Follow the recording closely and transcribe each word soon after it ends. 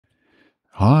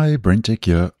Hi, BrenTech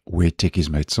here, where tech is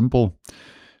made simple.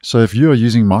 So if you are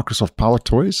using Microsoft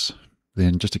PowerToys,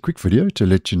 then just a quick video to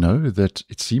let you know that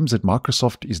it seems that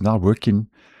Microsoft is now working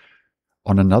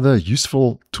on another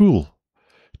useful tool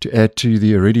to add to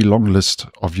the already long list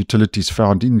of utilities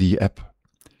found in the app,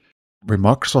 where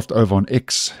Microsoft over on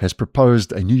X has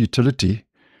proposed a new utility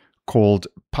called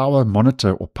Power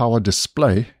Monitor or Power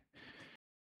Display.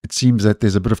 It seems that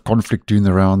there's a bit of conflict doing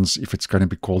the rounds if it's going to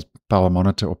be called Power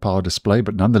Monitor or Power Display,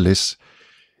 but nonetheless,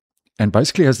 and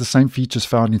basically has the same features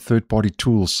found in third-party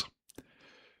tools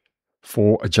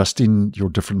for adjusting your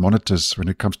different monitors when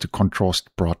it comes to contrast,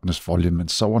 brightness, volume,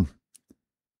 and so on.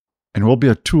 And will be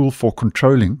a tool for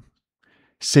controlling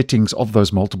settings of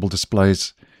those multiple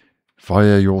displays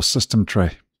via your system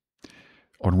tray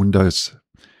on Windows.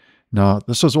 Now,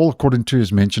 this was all according to,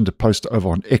 as mentioned, a post over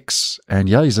on X. And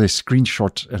here is a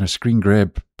screenshot and a screen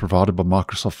grab provided by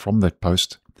Microsoft from that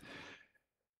post,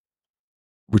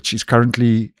 which is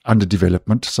currently under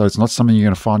development. So it's not something you're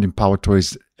going to find in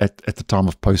PowerToys at the time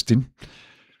of posting.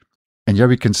 And here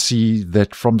we can see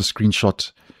that from the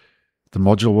screenshot, the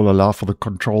module will allow for the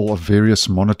control of various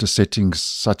monitor settings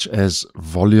such as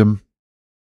volume,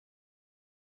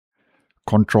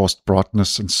 contrast,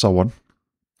 brightness, and so on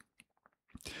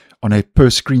a per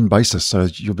screen basis. So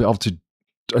you'll be able to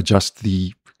adjust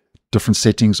the different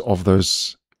settings of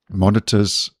those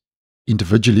monitors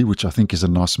individually, which I think is a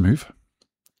nice move.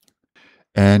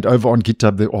 And over on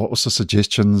GitHub, there are also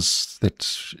suggestions that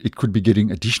it could be getting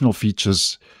additional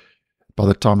features by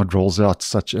the time it rolls out,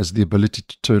 such as the ability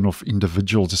to turn off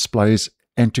individual displays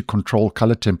and to control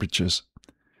color temperatures.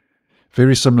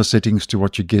 Very similar settings to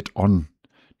what you get on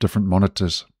different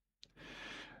monitors.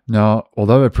 Now,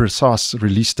 although a precise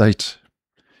release date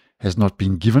has not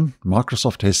been given,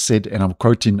 Microsoft has said, and I'm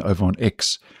quoting over on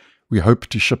X, we hope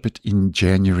to ship it in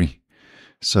January.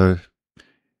 So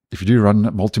if you do run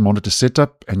a multi-monitor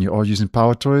setup and you are using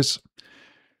PowerToys,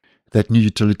 that new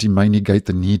utility may negate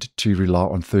the need to rely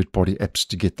on third-party apps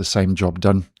to get the same job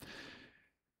done.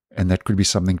 And that could be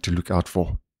something to look out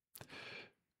for.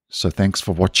 So thanks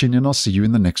for watching, and I'll see you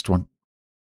in the next one.